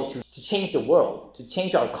essential to change the world, to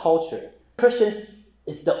change our culture. Christians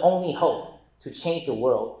is the only hope to change the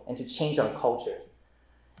world and to change our culture.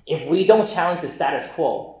 If we don't challenge the status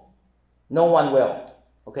quo, no one will.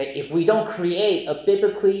 Okay? If we don't create a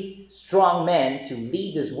biblically strong man to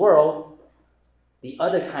lead this world, the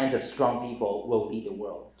other kinds of strong people will lead the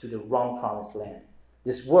world to the wrong promised land.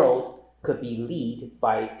 This world could be led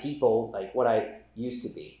by people like what I used to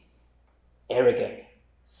be. Arrogant,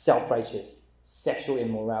 self-righteous, sexual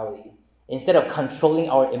immorality. Instead of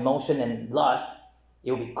controlling our emotion and lust,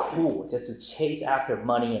 it will be cool just to chase after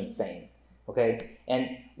money and fame, okay? And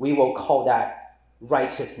we will call that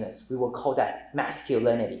righteousness. We will call that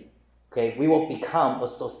masculinity, okay? We will become a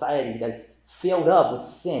society that's filled up with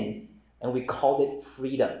sin, and we call it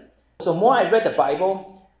freedom. So more I read the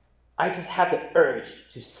Bible, I just have the urge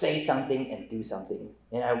to say something and do something.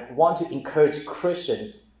 And I want to encourage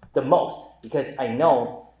Christians the most, because I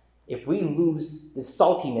know if we lose the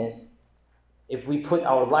saltiness, if we put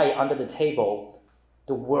our light under the table,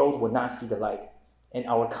 the world will not see the light, and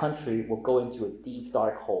our country will go into a deep,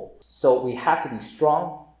 dark hole. So we have to be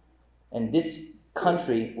strong, and this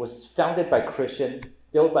country was founded by Christians,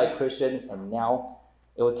 built by Christians, and now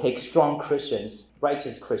it will take strong Christians,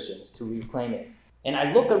 righteous Christians, to reclaim it. And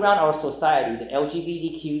I look around our society, the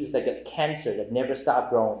LGBTQ is like a cancer that never stopped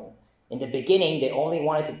growing. In the beginning, they only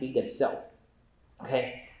wanted to be themselves,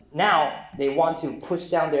 okay? Now, they want to push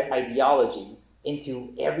down their ideology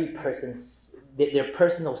into every person's their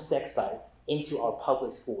personal sex life, into our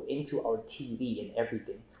public school, into our TV and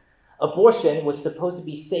everything. Abortion was supposed to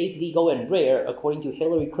be safe, legal, and rare, according to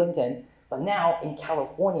Hillary Clinton, but now in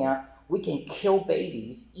California, we can kill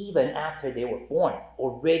babies even after they were born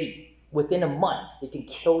already. Within a month, they can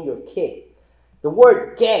kill your kid. The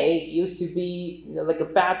word gay used to be like a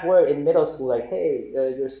bad word in middle school, like, hey,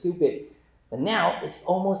 you're stupid. But now it's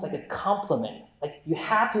almost like a compliment. Like, you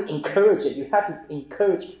have to encourage it. You have to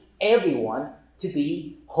encourage everyone to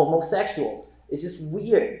be homosexual. It's just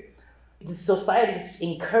weird. The society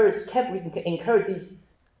kept encouraging this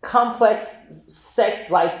complex sex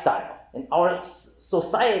lifestyle. And our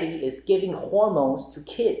society is giving hormones to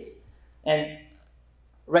kids. And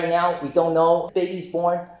right now, we don't know, baby's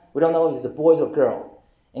born, we don't know if it's a boy or girl.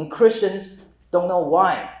 And Christians don't know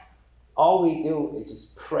why. All we do is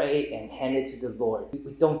just pray and hand it to the Lord.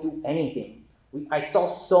 We don't do anything. I saw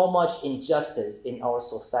so much injustice in our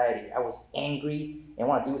society. I was angry and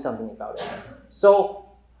want to do something about it. So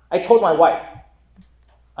I told my wife,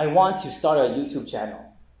 I want to start a YouTube channel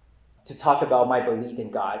to talk about my belief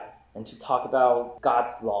in God and to talk about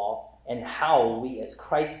God's law and how we as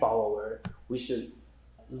Christ followers, we should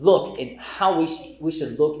look in how we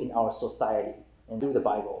should look in our society and through the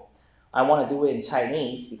Bible. I want to do it in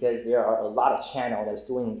Chinese because there are a lot of channels that's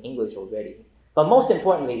doing in English already. But most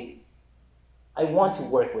importantly, I want to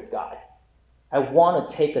work with God. I want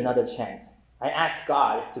to take another chance. I asked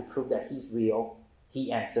God to prove that He's real.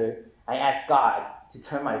 He answered. I asked God to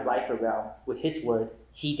turn my life around with His word.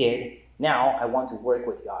 He did. Now I want to work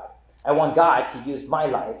with God. I want God to use my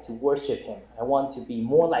life to worship Him. I want to be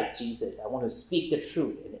more like Jesus. I want to speak the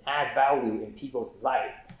truth and add value in people's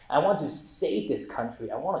life. I want to save this country.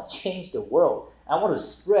 I want to change the world. I want to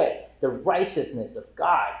spread the righteousness of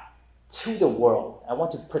God to the world. I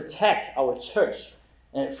want to protect our church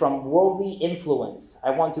from worldly influence. I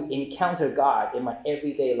want to encounter God in my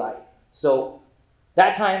everyday life. So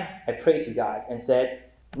that time, I prayed to God and said,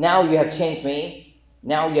 now you have changed me.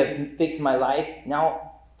 Now you have fixed my life. Now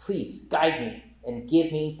please guide me and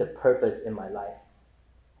give me the purpose in my life.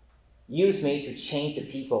 Use me to change the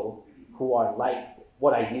people who are like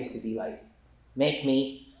what I used to be like. Make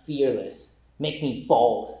me fearless. Make me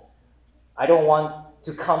bold. I don't want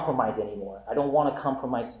to compromise anymore. I don't want to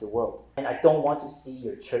compromise to the world. And I don't want to see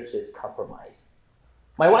your churches compromise.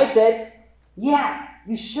 My wife said, yeah,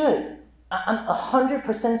 you should. I'm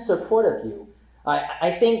 100% support of you. I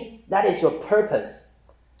think that is your purpose.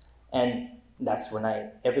 And that's when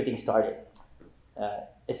everything started.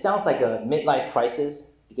 It sounds like a midlife crisis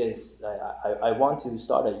because I want to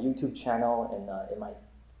start a YouTube channel in my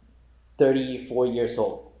 34 years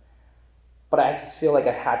old. But I just feel like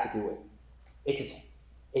I had to do it.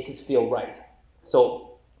 It just feels right.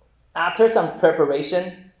 So after some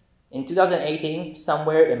preparation, in 2018,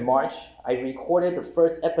 somewhere in March, I recorded the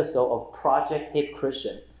first episode of Project Hip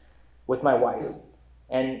Christian with my wife.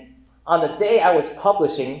 And on the day I was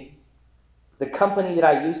publishing, the company that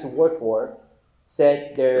I used to work for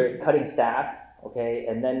said they're cutting staff, okay?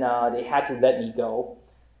 And then they had to let me go.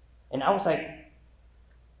 And I was like,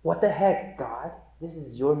 what the heck, God? This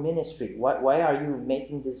is your ministry. Why are you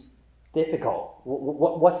making this difficult?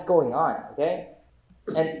 What's going on, okay?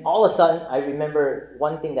 And all of a sudden, I remember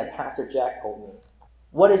one thing that Pastor Jack told me.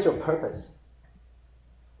 What is your purpose?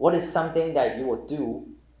 What is something that you will do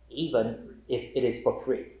even if it is for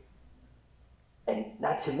free? And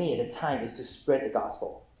that to me at the time is to spread the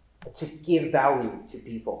gospel, to give value to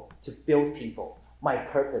people, to build people. My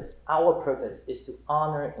purpose, our purpose is to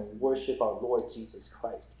honor and worship our Lord Jesus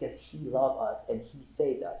Christ because He loved us and He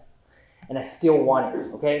saved us. And I still want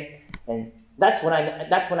it, okay? And that's when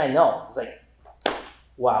I know. It's like,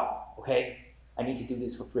 wow, okay, I need to do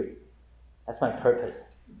this for free. That's my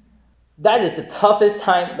purpose. That is the toughest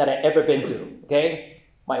time that I've ever been through, okay?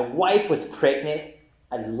 My wife was pregnant.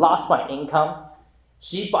 I lost my income.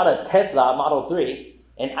 She bought a Tesla Model 3,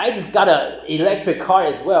 and I just got an electric car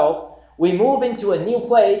as well. We moved into a new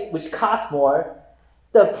place, which cost more.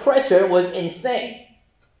 The pressure was insane.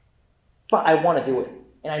 But I want to do it,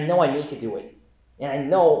 and I know I need to do it. And I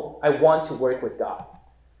know I want to work with God.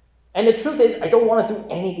 And the truth is, I don't want to do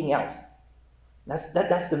anything else.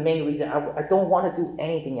 That's the main reason. I don't want to do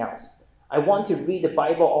anything else. I want to read the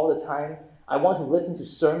Bible all the time. I want to listen to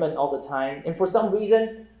sermon all the time. And for some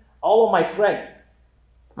reason, all of my friends,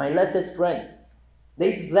 my leftist friend,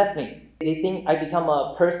 they just left me. They think I become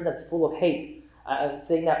a person that's full of hate. I'm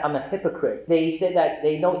saying that I'm a hypocrite. They said that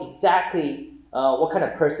they know exactly what kind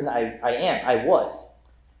of person I was.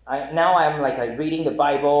 Now I'm like reading the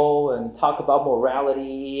Bible and talk about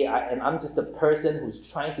morality, and I'm just a person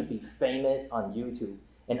who's trying to be famous on YouTube.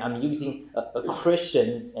 And I'm using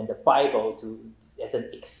Christians and the Bible as an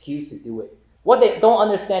excuse to do it. What they don't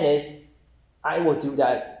understand is I will do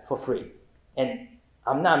that for free. And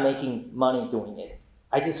I'm not making money doing it.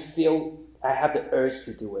 I just feel I have the urge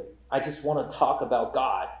to do it. I just want to talk about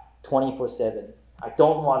God 24/7. I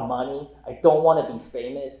don't want money. I don't want to be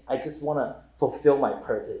famous. I just want to fulfill my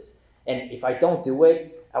purpose. And if I don't do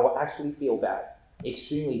it, I will actually feel bad,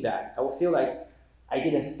 extremely bad. I will feel like I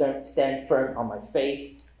didn't stand firm on my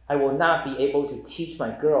faith. I will not be able to teach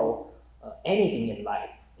my girl anything in life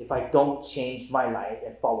if I don't change my life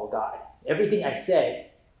and follow God. Everything I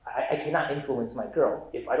said, I cannot influence my girl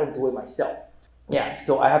if I don't do it myself. Yeah,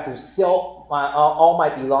 so I have to sell all my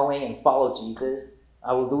belonging and follow Jesus.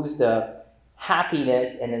 I will lose the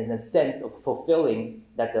happiness and the sense of fulfilling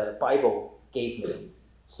that the Bible gave me.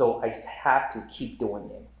 So I have to keep doing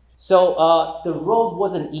it. So the road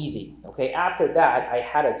wasn't easy. Okay, after that, I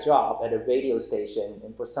had a job at a radio station,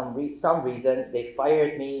 and for some reason, they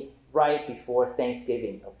fired me right before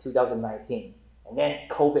Thanksgiving of 2019. And then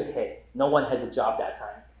COVID hit. No one has a job that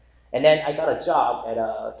time. And then I got a job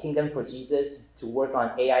at Kingdom for Jesus to work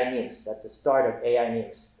on AI News. That's the start of AI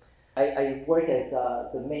News. I work as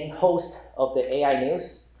the main host of the AI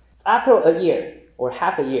News. After a year or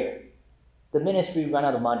half a year, the ministry ran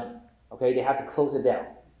out of money. Okay, they have to close it down.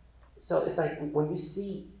 So it's like when you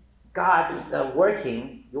see God's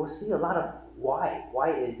working, you'll see a lot of why.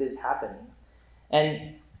 Why is this happening?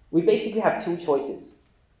 And we basically have two choices.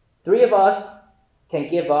 3 of us can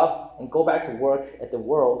give up and go back to work at the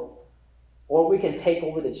world, or we can take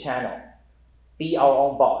over the channel, be our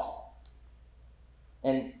own boss.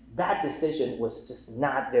 And that decision was just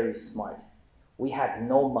not very smart. We had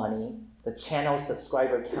no money. The channel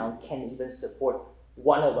subscriber count can't even support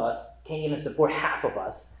one of us, can't even support half of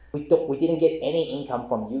us. We didn't get any income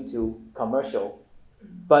from YouTube commercial.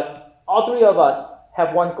 But all 3 of us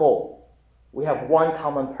have one goal. We have one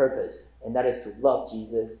common purpose, and that is to love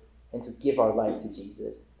Jesus and to give our life to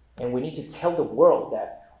Jesus. And we need to tell the world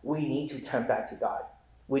that we need to turn back to God.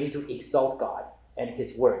 We need to exalt God and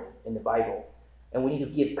His Word in the Bible. And we need to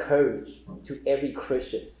give courage to every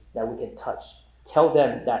Christian that we can touch. Tell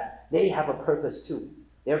them that they have a purpose too.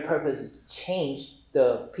 Their purpose is to change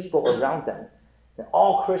the people around them. And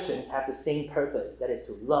all Christians have the same purpose, that is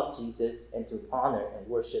to love Jesus and to honor and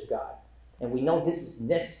worship God. And we know this is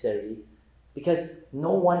necessary because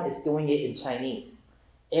no one is doing it in Chinese.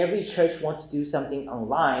 Every church wants to do something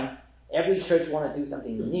online. Every church wants to do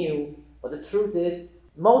something new. But the truth is,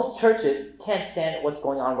 most churches can't stand what's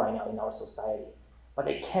going on right now in our society. But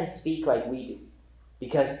they can't speak like we do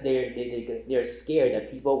because they're scared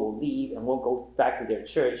that people will leave and won't go back to their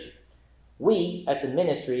church. We, as a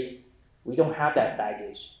ministry, we don't have that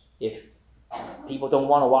baggage. If people don't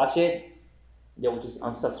want to watch it, they will just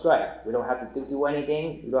unsubscribe. We don't have to do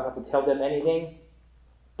anything. We don't have to tell them anything.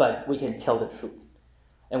 But we can tell the truth.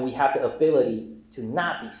 And we have the ability to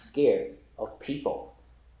not be scared of people.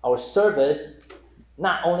 Our service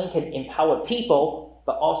not only can empower people,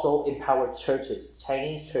 but also empower churches,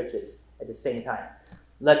 Chinese churches, at the same time.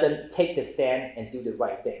 Let them take the stand and do the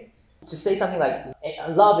right thing. To say something like,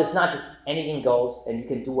 love is not just anything goes and you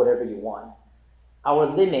can do whatever you want.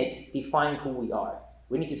 Our limits define who we are.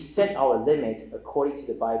 We need to set our limits according to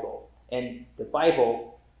the Bible. And the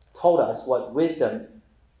Bible told us what wisdom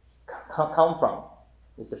come from.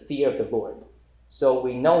 It's the fear of the Lord. So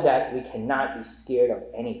we know that we cannot be scared of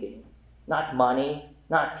anything. Not money,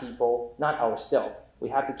 not people, not ourselves. We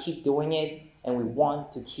have to keep doing it, and we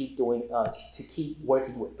want to keep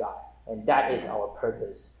working with God. And that is our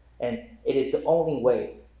purpose. And it is the only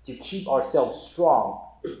way to keep ourselves strong,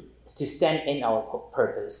 to stand in our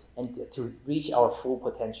purpose and to reach our full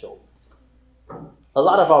potential. A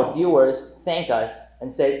lot of our viewers thank us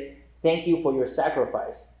and say, thank you for your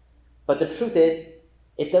sacrifice. But the truth is,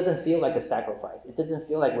 it doesn't feel like a sacrifice. It doesn't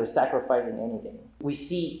feel like we're sacrificing anything. We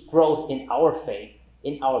see growth in our faith,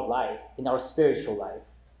 in our life, in our spiritual life.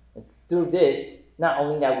 And through this, not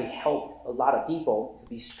only that we helped a lot of people to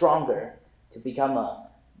be stronger, to become a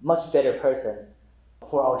much better person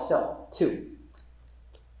for ourselves too.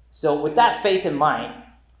 So with that faith in mind,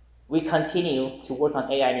 we continue to work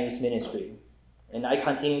on AI News Ministry. And I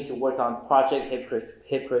continue to work on Project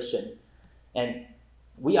Hip Christian. And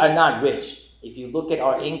we are not rich. If you look at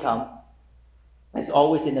our income, it's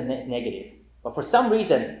always in the negative. But for some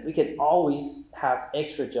reason, we can always have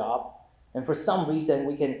extra job. And for some reason,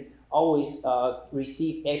 we can always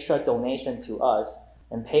receive extra donation to us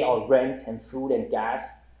and pay our rent and food and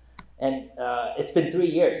gas. And it's been 3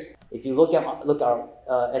 years. If you look at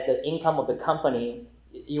the income of the company,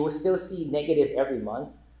 you will still see negative every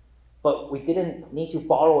month. But we didn't need to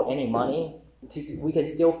borrow any money. We can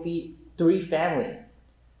still feed 3 families.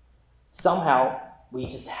 Somehow, we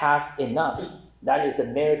just have enough. That is a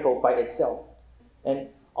miracle by itself. And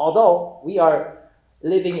although we are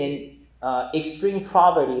living in extreme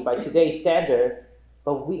poverty by today's standard,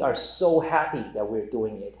 but we are so happy that we're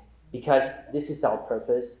doing it because this is our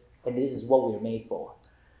purpose and this is what we're made for.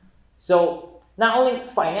 So not only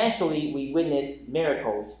financially we witness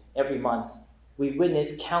miracles every month, we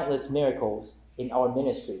witness countless miracles in our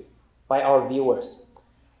ministry by our viewers.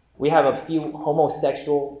 We have a few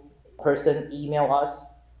homosexual person email us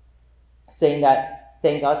saying that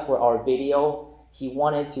thanked us for our video. He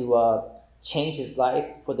wanted to change his life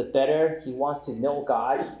for the better. He wants to know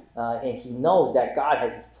God, and he knows that God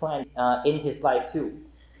has his plan in his life too.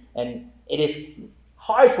 And it is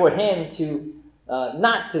hard for him to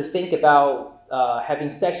not to think about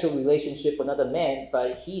having sexual relationship with another man,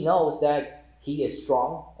 but he knows that he is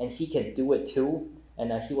strong and he can do it too.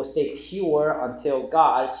 And he will stay pure until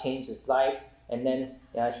God changes his life, and then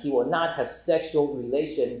he will not have sexual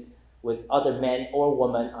relation with other men or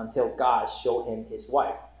women until God show him his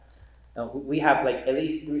wife. We have like at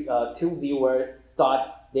least two viewers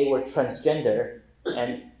thought they were transgender,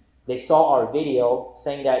 and they saw our video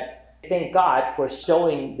saying that thank God for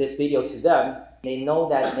showing this video to them. They know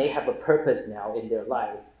that they have a purpose now in their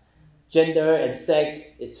life. Gender and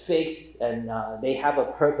sex is fixed, and they have a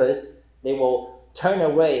purpose. They will turn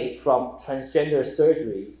away from transgender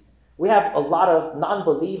surgeries. We have a lot of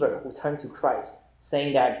non-believers who turn to Christ,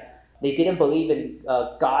 saying that they didn't believe in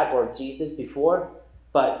God or Jesus before,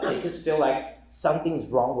 but they just feel like something's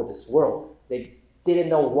wrong with this world. They didn't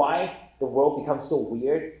know why the world becomes so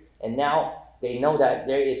weird, and now they know that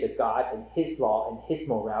there is a God, and his law and his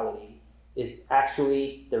morality is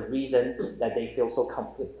actually the reason that they feel so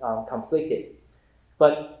conflicted.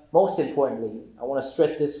 But most importantly, I want to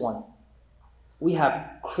stress this one. We have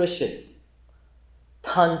Christians,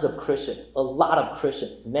 tons of Christians, a lot of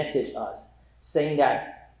Christians message us saying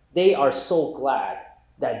that they are so glad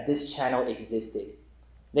that this channel existed.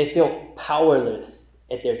 They feel powerless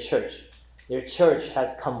at their church. Their church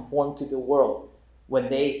has conformed to the world. When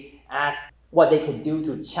they ask what they can do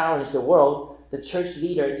to challenge the world, the church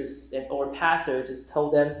leader or pastor just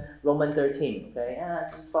told them Romans 13, okay?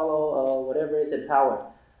 Just follow whatever is in power.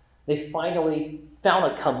 They finally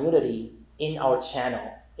found a community in our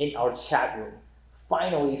channel, in our chat room,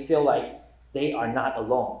 finally feel like they are not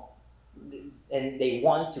alone. And they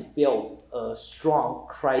want to build a strong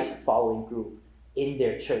Christ-following group in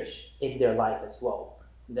their church, in their life as well.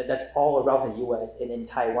 That's all around the US and in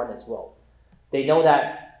Taiwan as well. They know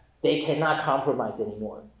that they cannot compromise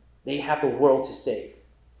anymore. They have a world to save,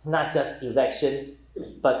 not just elections,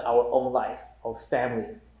 but our own life, our family.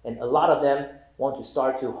 And a lot of them want to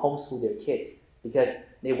start to homeschool their kids because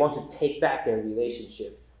they want to take back their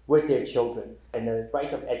relationship with their children and the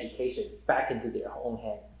right of education back into their own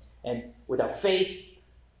hand. And with our faith,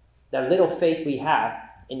 that little faith we have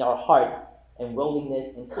in our heart and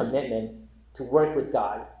willingness and commitment to work with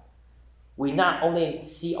God, we not only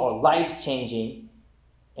see our lives changing,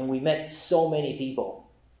 and we met so many people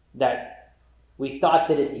that we thought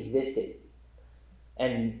didn't existed.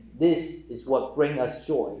 And this is what brings us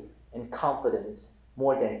joy and confidence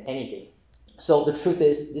more than anything. So the truth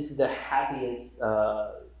is, this is the happiest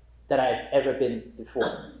that I've ever been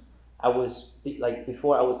before.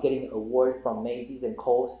 Before I was getting an award from Macy's and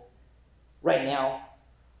Kohl's. Right now,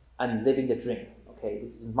 I'm living the dream. Okay,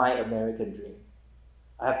 this is my American dream.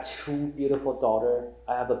 I have two beautiful daughters.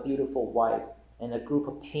 I have a beautiful wife and a group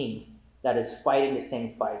of team that is fighting the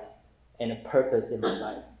same fight and a purpose in my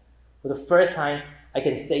life. For the first time, I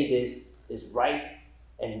can say this is right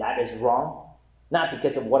and that is wrong, not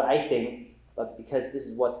because of what I think, but because this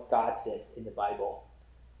is what God says in the Bible.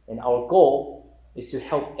 And our goal is to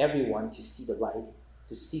help everyone to see the light,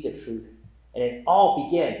 to see the truth. And it all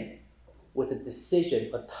began with a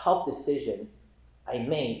decision, a tough decision I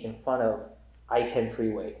made in front of I-10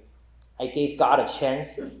 freeway. I gave God a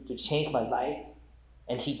chance to change my life,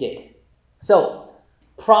 and he did. So,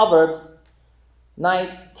 Proverbs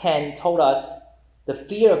 9:10 told us, the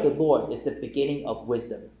fear of the Lord is the beginning of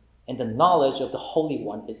wisdom, and the knowledge of the Holy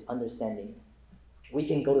One is understanding. We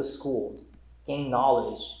can go to school, gain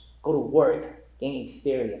knowledge, go to work, gain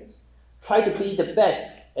experience, try to be the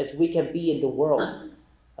best as we can be in the world.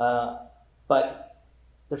 But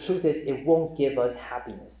the truth is, it won't give us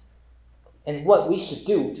happiness. And what we should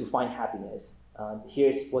do to find happiness,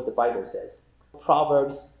 here's what the Bible says.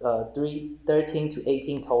 Proverbs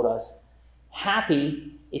 3:13-18 told us,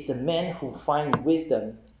 happy is a man who finds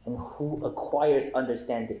wisdom and who acquires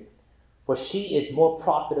understanding. For she is more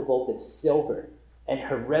profitable than silver, and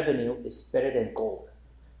her revenue is better than gold.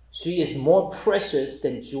 She is more precious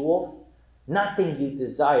than jewel. Nothing you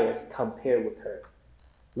desire compare with her.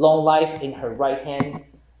 Long life in her right hand,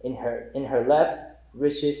 in her left,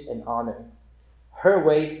 riches and honor. Her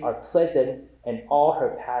ways are pleasant, and all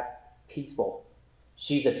her path peaceful.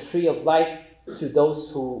 She's a tree of life to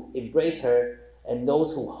those who embrace her, and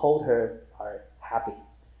those who hold her are happy.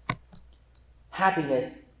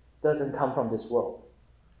 Happiness doesn't come from this world.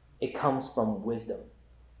 It comes from wisdom,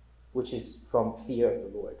 which is from fear of the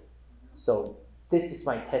Lord. So this is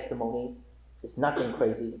my testimony. It's nothing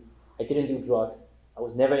crazy. I didn't do drugs. I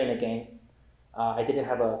was never in a gang. I didn't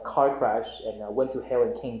have a car crash and went to hell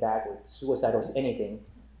and came back with suicide or anything.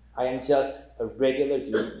 I am just a regular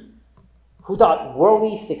dude who thought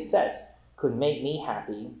worldly success could make me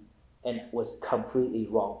happy and was completely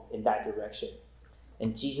wrong in that direction.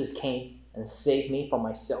 And Jesus came and saved me from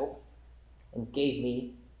myself and gave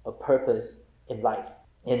me a purpose in life.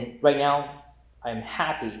 And right now, I'm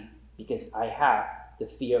happy because I have the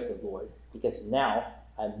fear of the Lord. Because now,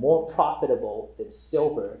 I'm more profitable than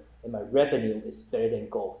silver and my revenue is better than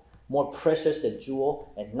gold. More precious than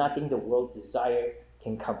jewel, and nothing the world desire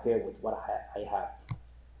can compare with what I have.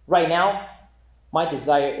 Right now, my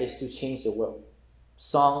desire is to change the world.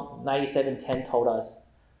 Psalm 97:10 told us,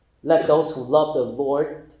 "Let those who love the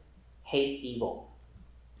Lord hate evil."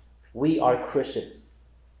 We are Christians.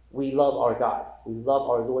 We love our God. We love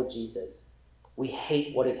our Lord Jesus. We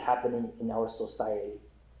hate what is happening in our society.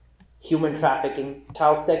 Human trafficking,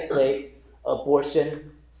 child sex slave,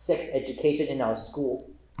 abortion, sex education in our school,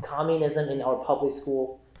 communism in our public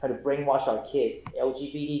school, try to brainwash our kids,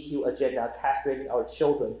 LGBTQ agenda, castrating our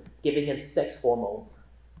children, giving them sex hormone,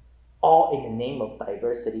 all in the name of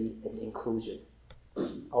diversity and inclusion.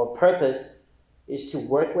 Our purpose is to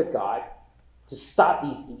work with God to stop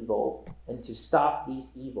these evil and to stop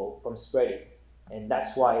these evil from spreading. And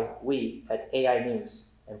that's why we at AI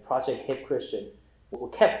News and Project Hip Christian, we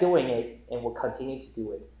kept doing it and will continue to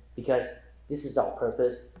do it because this is our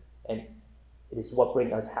purpose and it is what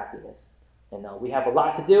brings us happiness. And we have a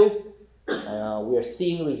lot to do. We are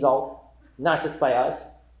seeing result, not just by us,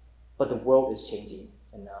 but the world is changing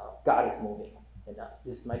and God is moving. And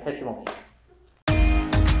this is my testimony.